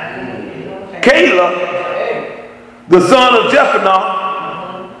Caleb, the son of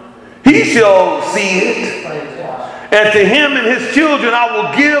Jephunneh, he shall see it. And to him and his children I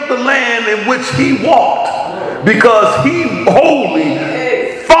will give the land in which he walked, because he wholly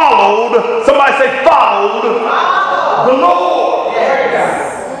followed, somebody say followed, the Lord.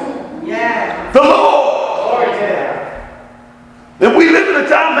 Yes. The Lord. And we live in a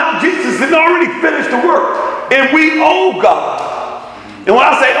time now, Jesus had already finished the work. And we owe God. And when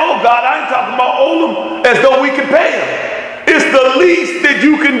I say, oh God, I ain't talking about owe them as though we can pay them. It's the least that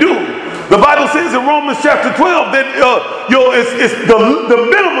you can do. The Bible says in Romans chapter 12 that it's the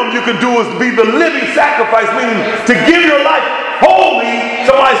minimum you can do is to be the living sacrifice, meaning to give your life wholly.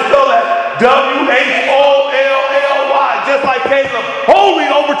 Somebody spell that WHOLLY, just like Caleb, wholly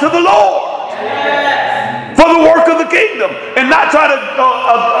over to the Lord. Yes. For the work of the kingdom, and not try to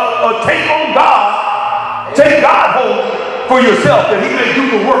take on God, take God wholly for yourself, that he may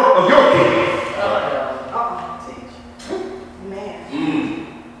do the work of your kingdom.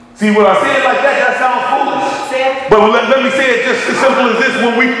 See, when I say it like that, that sounds foolish. But let me say it just as simple as this.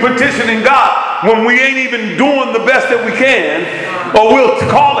 When we petitioning God, when we ain't even doing the best that we can, or we'll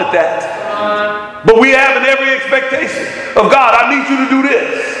call it that, but we having every expectation of God, I need you to do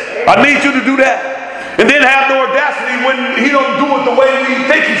this. I need you to do that. And then have the audacity when he don't do it the way we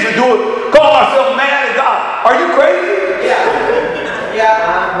think he should do it. Call ourselves mad at God. Are you crazy? Yeah.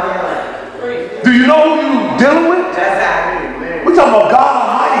 Do you know who you're dealing with? We're talking about God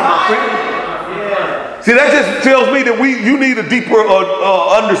Almighty, my friend. Yeah. See, that just tells me that you need a deeper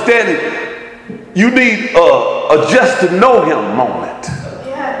understanding. You need a just to know him moment.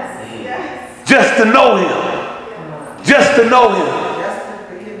 Yes. Just to know him. Just to know him.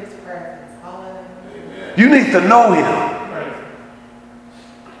 You need to know him.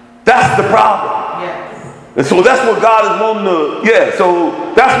 That's the problem. Yes. And so that's what God is wanting to, so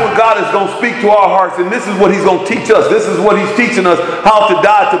that's what God is going to speak to our hearts. And this is what he's going to teach us. This is what he's teaching us, how to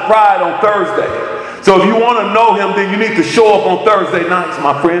die to pride on Thursday. So if you want to know him, then you need to show up on Thursday nights,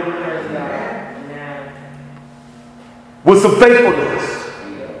 my friend. With some faithfulness.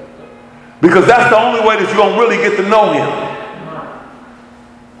 Because that's the only way that you're going to really get to know him.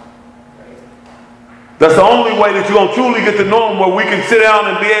 That's the only way that you're going to truly get to know him, where we can sit down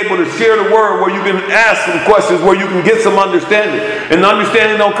and be able to share the word, where you can ask some questions, where you can get some understanding. And the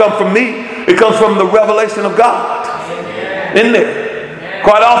understanding don't come from me. It comes from the revelation of God in there.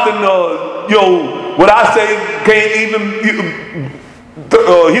 Quite often, what I say can't even,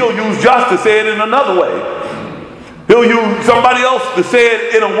 he'll use Josh to say it in another way. He'll use somebody else to say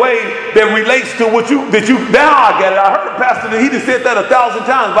it in a way that relates to what now I get it. I heard Pastor, he just said that 1,000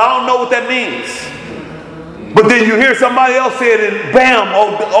 times, but I don't know what that means. But then you hear somebody else say it and bam,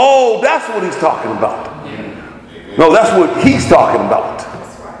 oh, that's what he's talking about. No, that's what he's talking about.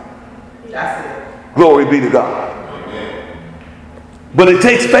 That's it. Glory be to God. But it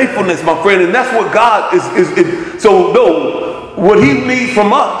takes faithfulness, my friend, and that's what God is. So no, what he needs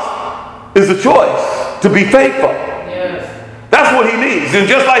from us is a choice to be faithful. That's what he needs. And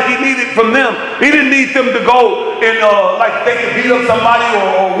just like he needed from them, he didn't need them to go and like they could beat up somebody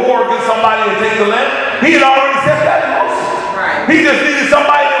or war against somebody and take the land. He had already set that in motion. Right. He just needed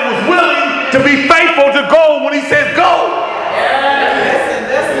somebody that was willing to be faithful to go when he said go.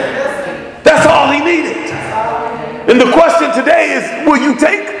 Listen. That's all he needed. And the question today is, will you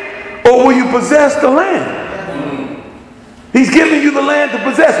take or will you possess the land? He's giving you the land to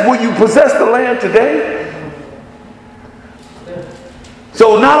possess. Will you possess the land today?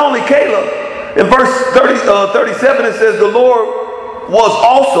 So not only Caleb, in verse 37 it says, the Lord was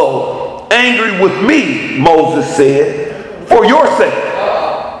also angry with me, Moses said, for your sake.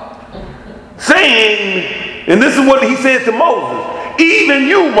 Saying, and this is what he said to Moses, even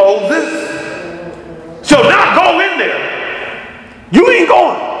you, Moses, shall not go in there. You ain't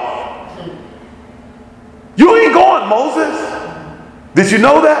going. You ain't going, Moses. Did you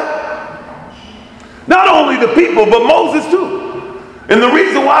know that? Not only the people, but Moses too. And the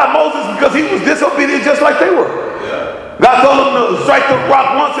reason why Moses, because he was disobedient just like they were. Yeah. God told him to strike the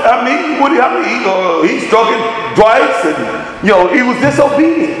rock once. He struck it twice, and he was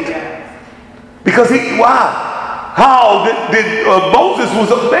disobedient. Because why? How did Moses was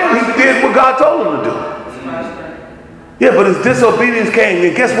there? He did what God told him to do. Yeah, but his disobedience came,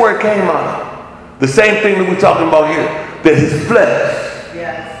 and guess where it came out of? The same thing that we're talking about here. That his flesh,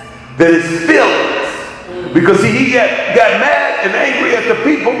 that his feelings. Because he got mad and angry at the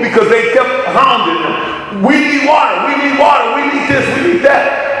people because they kept hounding him. We need water, we need this, we need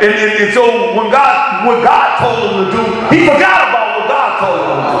that. And so when what God told him to do, he forgot about what God told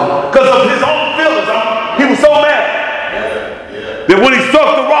him to do. Because of his own feelings. He was so mad. That when he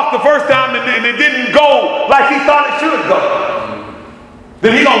struck the rock the first time and it didn't go like he thought it should go,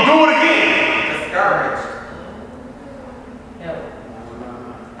 then he gonna do it again. Discouraged.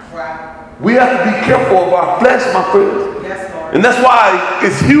 Wow. We have to be careful of our flesh, my friends. Yes, Lord. And that's why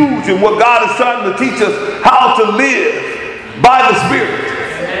it's huge in what God is trying to teach us, how to live by the Spirit.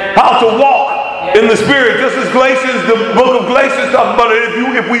 How to walk in the Spirit. Just as Galatians, the book of Galatians talks about it.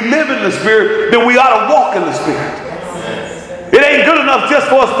 If we live in the Spirit, then we ought to walk in the Spirit. It ain't good enough just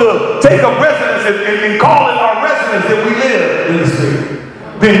for us to take a residence and call it our residence that we live in the Spirit.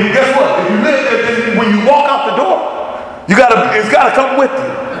 Then guess what? If you live there, when you walk out the door, it's got to come with you.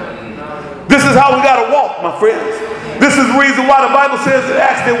 This is how we got to walk, my friends. This is the reason why the Bible says in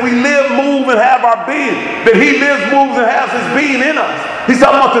Acts that we live, move, and have our being. That he lives, moves, and has his being in us. He's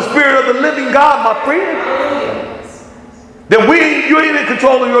talking about the Spirit of the living God, my friend. That you ain't in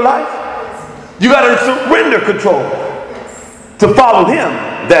control of your life. You got to surrender control to follow him,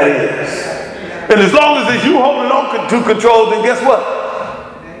 that is. And as long as you holding on to control, then guess what?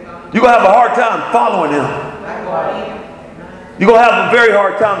 You're going to have a hard time following him. You're going to have a very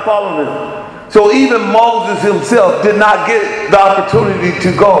hard time following him. So even Moses himself did not get the opportunity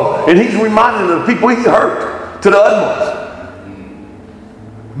to go. And he's reminding the people he's hurt to the utmost.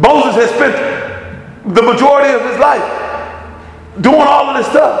 Moses has spent the majority of his life doing all of this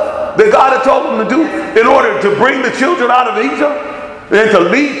stuff that God had told him to do in order to bring the children out of Egypt and to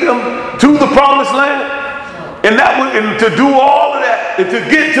lead them to the promised land. And to do all of that and to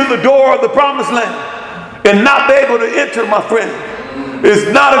get to the door of the promised land and not be able to enter, my friend, is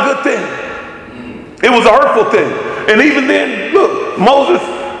not a good thing. It was a hurtful thing. And even then, look, Moses,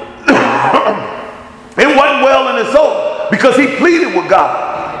 it wasn't well in his soul because he pleaded with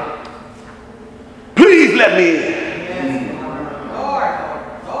God. Please let me in.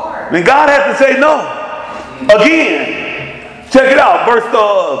 And God had to say no. Again, check it out. Verse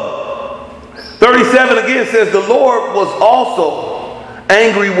 37 again says, the Lord was also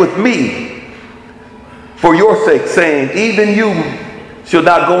angry with me for your sake, saying, even you shall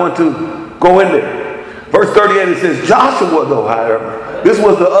not go in there. Verse 38 it says, Joshua though, however, This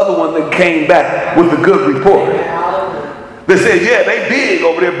was the other one that came back with a good report. They said, yeah, they big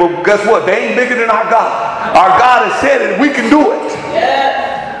over there, but guess what? They ain't bigger than our God. Our God has said it. We can do it.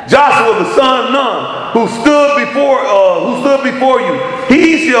 Joshua, the son of Nun, who stood before you,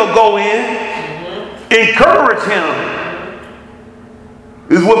 he shall go in. Encourage him.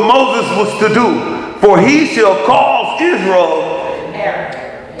 This is what Moses was to do. For he shall cause Israel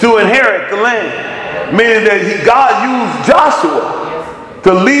to inherit the land. Meaning that God used Joshua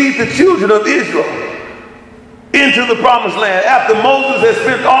to lead the children of Israel into the promised land. After Moses had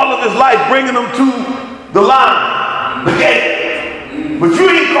spent all of his life bringing them to the line, the gate. But you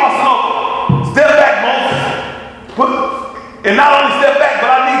ain't crossing over. Step back, Moses. And not only step back, but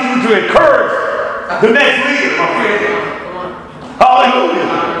I need you to encourage the next leader, my friend. Hallelujah.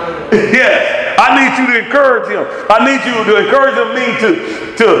 Yes. I need you to encourage him. I need you to encourage him,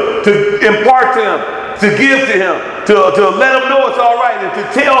 to impart to him, to give to him, to let him know it's all right, and to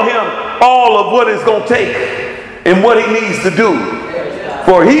tell him all of what it's going to take and what he needs to do.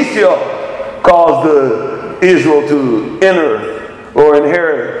 For he shall cause the Israel to enter or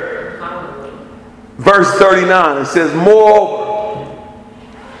inherit. Verse 39, it says, moreover,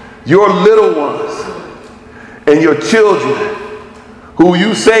 your little ones and your children, who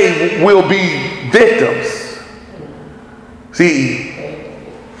you say will be victims. See,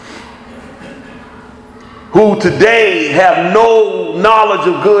 who today have no knowledge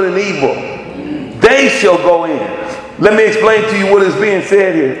of good and evil, they shall go in. Let me explain to you what is being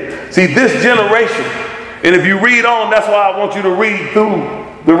said here. See, this generation, and if you read on, that's why I want you to read through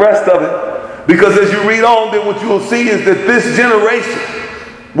the rest of it. Because as you read on, then what you will see is that this generation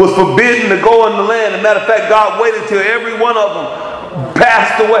was forbidden to go in the land. As a matter of fact, God waited till every one of them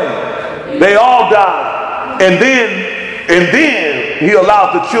passed away. They all died. And then he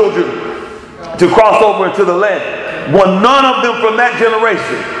allowed the children to cross over into the land. Well, none of them from that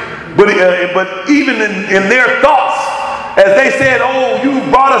generation. But even in their thoughts, as they said, oh, you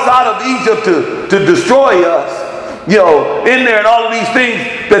brought us out of Egypt to destroy us. You know, in there and all of these things,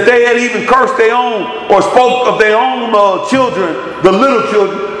 that they had even cursed their own or spoke of their own children, the little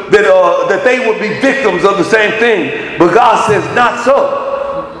children, that they would be victims of the same thing. But God says, not so.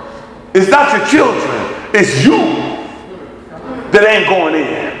 It's not your children, it's you that ain't going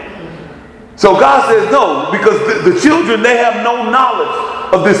in. So God says no, because the children, they have no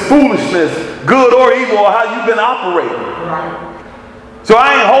knowledge of this foolishness, good or evil, or how you've been operating. So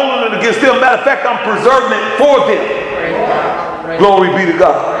I ain't holding it against them. Matter of fact, I'm preserving it for them. Glory be to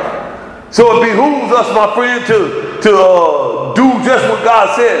God. So it behooves us, my friend, to do just what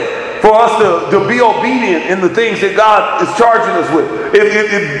God says. For us to be obedient in the things that God is charging us with.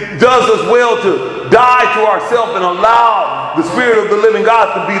 It does us well to die to ourselves and allow the Spirit of the living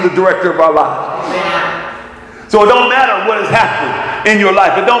God to be the director of our lives. So it don't matter what has happened in your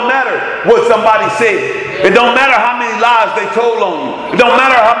life. It don't matter what somebody said. It don't matter how many lies they told on you. It don't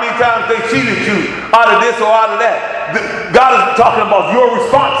matter how many times they cheated you out of this or out of that. God is talking about your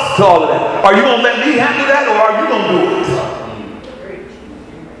response to all of that. Are you going to let me handle that, or are you going to do it?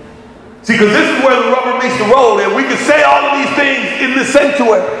 See, because this is where the rubber meets the road, and we can say all of these things in the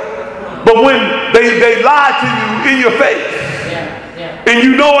sanctuary. But when they lie to you in your face, and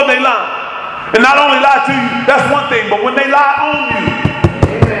you know when they lie, and not only lie to you, that's one thing, but when they lie on you,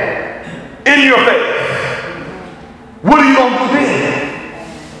 in your face, what are you going to do then?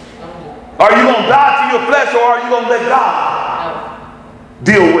 Are you going to die to your flesh, or are you going to let God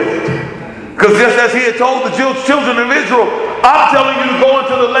deal with it? Because just as he had told the children of Israel, I'm telling you to go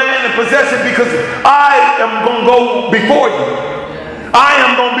into the land and possess it, because I am going to go before you. I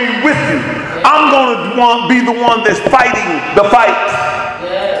am going to be with you. I'm going to be the one that's fighting the fight.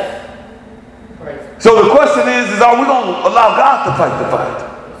 So the question is are we going to allow God to fight the fight?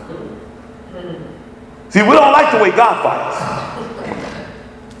 See, we don't like the way God fights.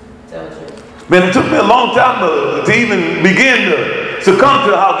 Man, it took me a long time to even begin to succumb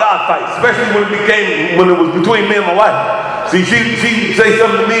to how God fights, especially when it was between me and my wife. See, she say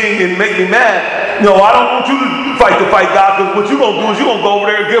something to me and make me mad. No, I don't want you to fight the fight, God, because what you're going to do is you're going to go over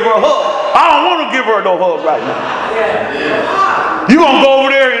there and give her a hug. I don't want to give her no hug right now. You're going to go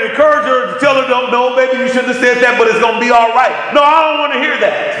over there and encourage her to tell her, no, baby, you shouldn't have said that, but it's going to be all right. No, I don't want to hear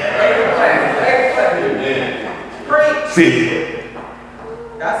that. See,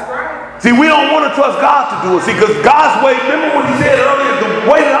 that's right. See, we don't want to trust God to do it. See, because God's way, remember what he said earlier, the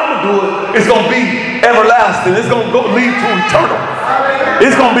way that I'm going to do it is going to be everlasting. It's going to lead to eternal.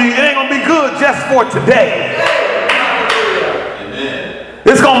 It ain't going to be good just for today.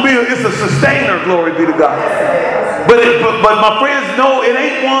 It's a sustainer, glory be to God. But my friends, no, it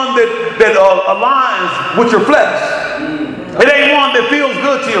ain't one that aligns with your flesh. It ain't one that feels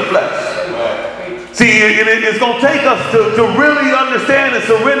good to your flesh. See, it's going to take us to really understand and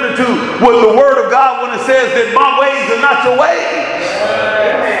surrender to what the Word of God when it says that my ways are not your ways.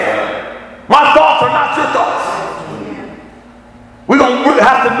 My thoughts are not your thoughts. We're going to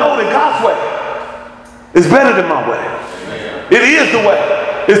have to know that God's way is better than my way. It is the way.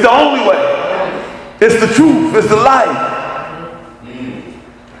 It's the only way. It's the truth. It's the life.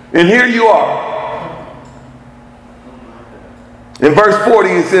 And here you are. In verse 40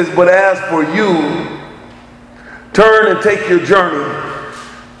 it says, but as for you, turn and take your journey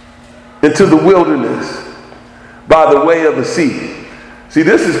into the wilderness by the way of the sea. See,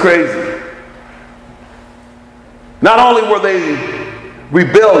 this is crazy. Not only were they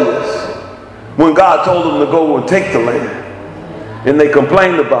rebellious when God told them to go and take the land, and they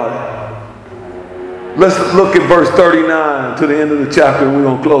complained about it. Let's look at verse 39 to the end of the chapter, and we're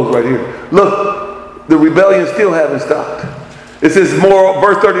going to close right here. Look, the rebellion still hasn't stopped. It says,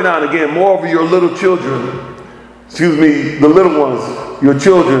 verse 39 again, moreover your little children, the little ones, your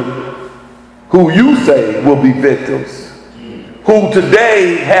children, who you say will be victims, who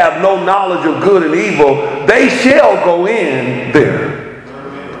today have no knowledge of good and evil, they shall go in there.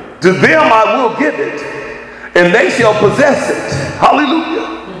 To them I will give it, and they shall possess it.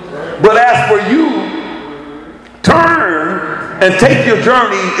 Hallelujah. But as for you, turn and take your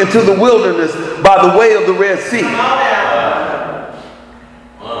journey into the wilderness by the way of the Red Sea.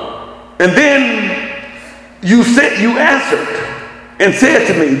 And then you answered and said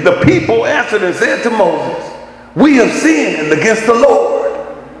to me, the people answered and said to Moses, we have sinned against the Lord.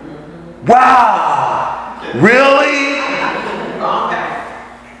 Wow. Really?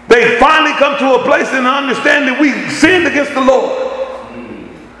 They finally come to a place in understanding we sinned against the Lord.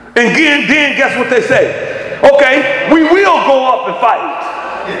 And then guess what they say? Okay, we will go up and fight.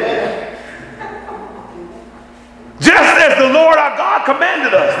 Just as the Lord our God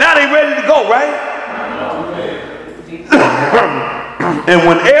commanded us. Now they ready to go, right? And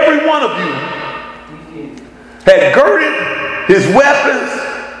when every one of you had girded his weapons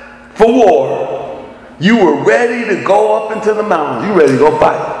for war, you were ready to go up into the mountains. You ready to go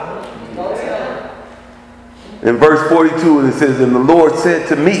fight. In verse 42 it says, and the Lord said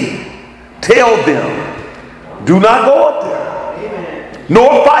to me, tell them, do not go up there,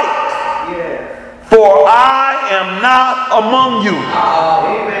 nor fight. For I am not among you.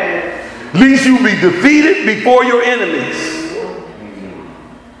 Lest you be defeated before your enemies.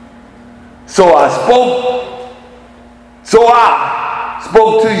 So I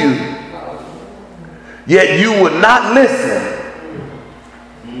spoke to you. Yet you would not listen,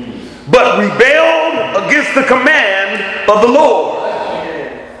 but rebelled against the command of the Lord.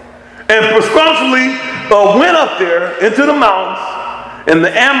 And presumptuously went up there into the mountains. And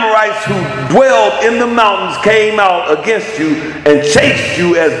the Amorites who dwelled in the mountains came out against you and chased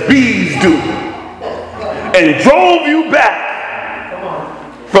you as bees do, and drove you back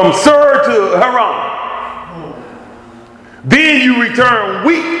from Sur to Haran. Then you returned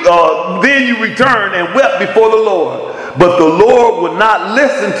and wept before the Lord, but the Lord would not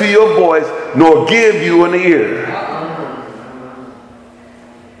listen to your voice nor give you an ear.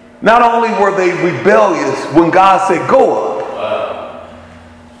 Not only were they rebellious when God said go up,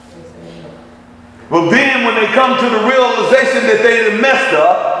 but then when they come to the realization that they messed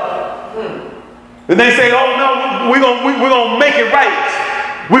up, and they say, oh no, we're gonna make it right.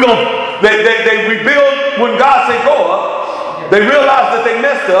 They rebuild when God said go up. They realize that they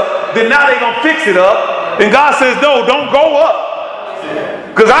messed up. Then now they're gonna fix it up. And God says, no, don't go up.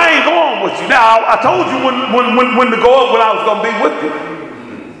 Because I ain't going with you. Now I told you when to go up when I was gonna be with you.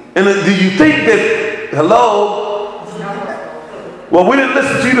 And do you think that, hello? Well, we didn't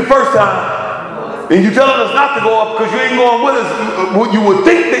listen to you the first time. And you're telling us not to go up because you ain't going with us. You would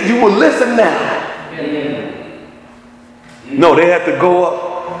think that you would listen now. No, they had to go up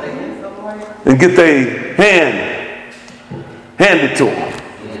and get their hand handed to them.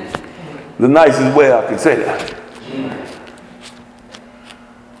 The nicest way I can say that.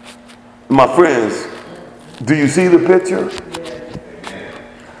 My friends, do you see the picture?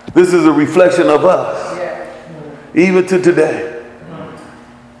 This is a reflection of us, even to today.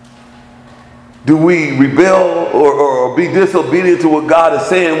 Do we rebel or be disobedient to what God is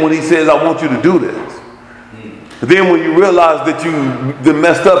saying when he says, I want you to do this? Then when you realize that you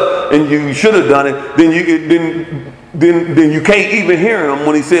messed up and you should have done it, then you can't even hear him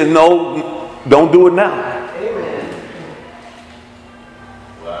when he says, no, don't do it now. Amen.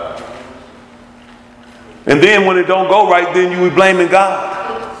 Wow. And then when it don't go right, then you be blaming God.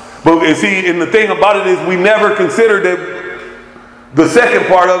 But see, and the thing about it is we never consider that the second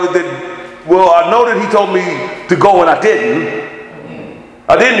part of it, that well, I know that he told me to go and I didn't.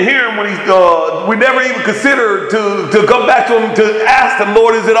 I didn't hear him when we never even considered to come back to him to ask him,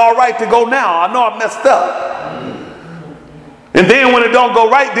 Lord, is it all right to go now? I know I messed up. And then when it don't go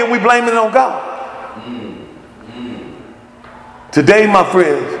right, then we blame it on God. Today, my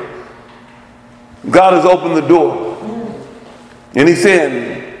friends, God has opened the door. And he's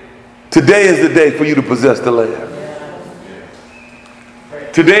saying, today is the day for you to possess the land.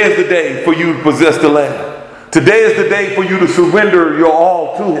 Today is the day for you to possess the land. Today is the day for you to surrender your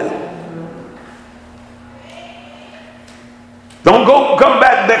all to him. Don't come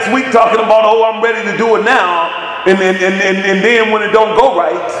back next week talking about, oh, I'm ready to do it now. And then when it don't go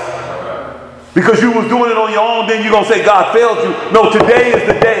right, because you was doing it on your own, then you're going to say God failed you. No, today is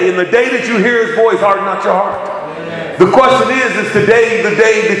the day. And the day that you hear his voice, harden not your heart. The question is today the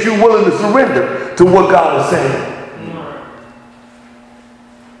day that you're willing to surrender to what God is saying?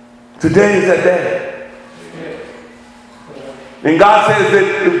 Today is that day. And God says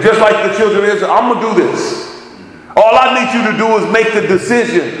that just like the children of Israel, I'm going to do this. All I need you to do is make the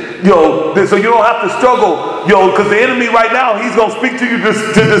decision, so you don't have to struggle, because the enemy right now, he's going to speak to you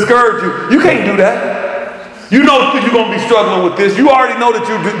to discourage you. You can't do that. You know you're going to be struggling with this. You already know that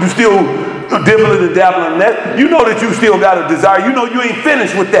you're still dibbling and dabbling in that. You know that you still got a desire. You know you ain't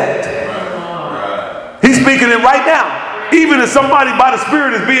finished with that. He's speaking it right now. Even if somebody by the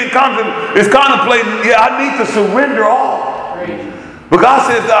Spirit is contemplating, I need to surrender all. But God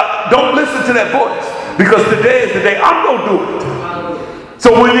says, don't listen to that voice, because today is the day I'm going to do it.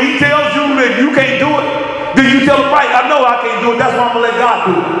 So when he tells you that you can't do it, then you tell him, right, I know I can't do it. That's why I'm going to let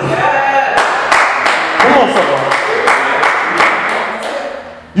God do it. Come on, somebody.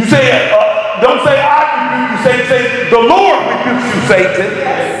 You say, don't say I rebuke you, say the Lord rebukes you, Satan.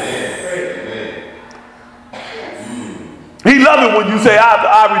 He loves it when you say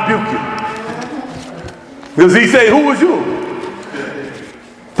I rebuke you. Because he say, who was you?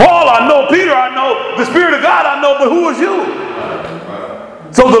 Paul, I know. Peter, I know. The Spirit of God, I know. But who is you?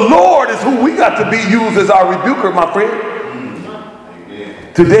 So the Lord is who we got to be used as our rebuker, my friend.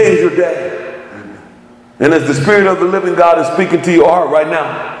 Today is your day. And as the Spirit of the living God is speaking to your heart right now,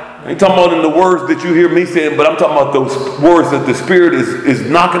 I ain't talking about in the words that you hear me saying, but I'm talking about those words that the Spirit is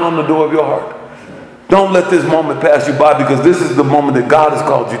knocking on the door of your heart. Don't let this moment pass you by, because this is the moment that God has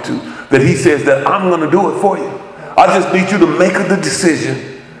called you to. That he says that I'm going to do it for you. I just need you to make the decision.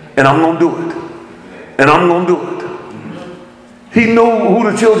 And I'm going to do it. And I'm going to do it. He knew who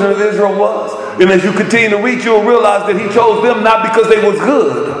the children of Israel was. And as you continue to read, you'll realize that he chose them not because they was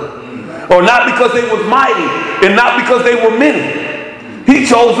good, or not because they was mighty, and not because they were many. He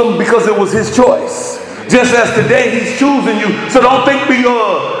chose them because it was his choice. Just as today he's choosing you. So don't think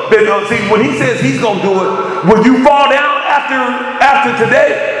see, when he says he's going to do it, when you fall down after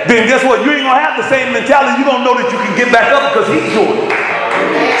today, then guess what? You ain't going to have the same mentality. You're going to know that you can get back up because he's doing it.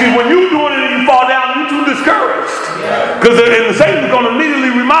 See, when you're doing it and you fall down, you're too discouraged. Because the Satan's going to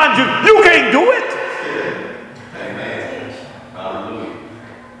immediately remind you, you can't do it.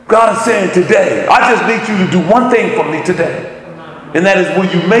 God is saying today, I just need you to do one thing for me today. And that is when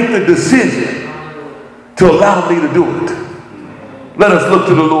you make the decision to allow me to do it. Let us look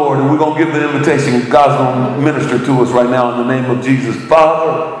to the Lord, and we're going to give the invitation. God's going to minister to us right now in the name of Jesus.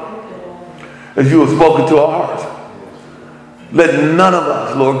 Father, as you have spoken to our hearts, let none of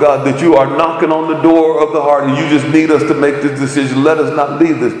us, Lord God, that you are knocking on the door of the heart and you just need us to make this decision. Let us not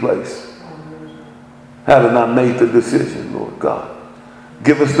leave this place having not made the decision, Lord God.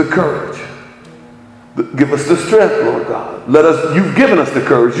 Give us the courage. Give us the strength, Lord God. You've given us the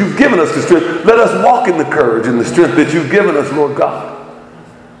courage. You've given us the strength. Let us walk in the courage and the strength that you've given us, Lord God,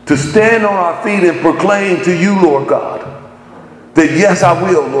 to stand on our feet and proclaim to you, Lord God, that yes, I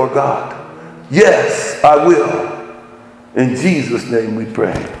will, Lord God. Yes, I will. In Jesus' name we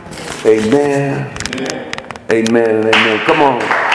pray. Amen. Amen and amen. Come on.